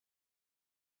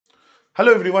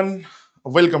Hello everyone,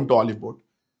 welcome to Olive Board.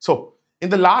 So, in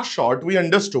the last shot, we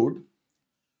understood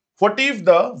what if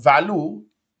the value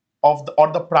of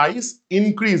the price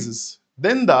increases,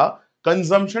 then the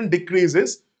consumption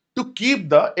decreases to keep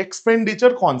the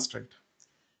expenditure constant.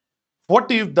 What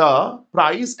if the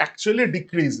price actually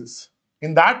decreases?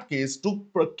 In that case, to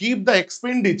keep the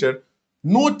expenditure,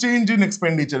 no change in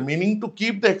expenditure, meaning to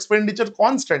keep the expenditure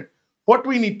constant, what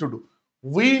we need to do?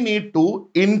 We need to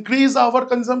increase our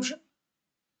consumption.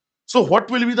 So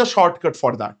what will be the shortcut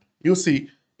for that? You see,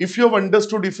 if you have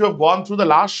understood, if you have gone through the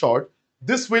last short,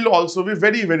 this will also be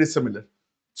very, very similar.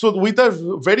 So with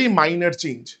a very minor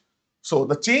change. So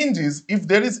the change is if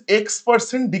there is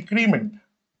X% decrement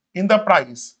in the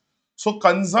price, so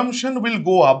consumption will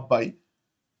go up by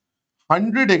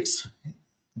 100x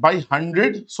by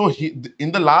 100. So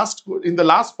in the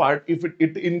last part, if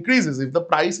it increases, if the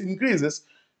price increases,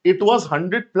 it was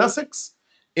 100 plus x.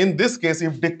 In this case,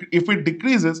 if it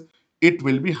decreases, it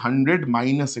will be 100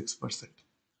 minus x%.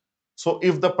 So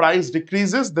if the price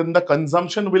decreases, then the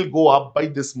consumption will go up by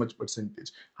this much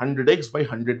percentage, 100x by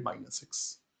 100 minus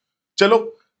x. Chalo,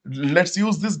 let's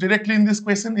use this directly in this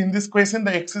question. In this question,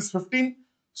 the x is 15.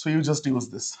 So you just use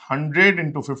this 100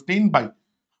 into 15 by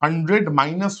 100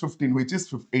 minus 15, which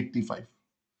is 85.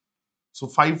 So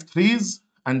 5 threes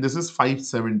and this is 5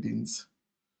 seventeens.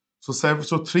 So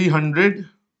 300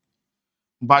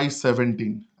 by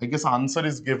 17. I guess answer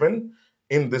is given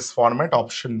in this format,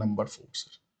 option number 4. Sir.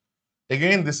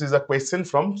 Again, this is a question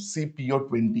from CPO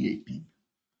 2018.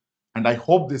 And I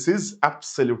hope this is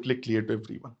absolutely clear to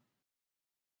everyone.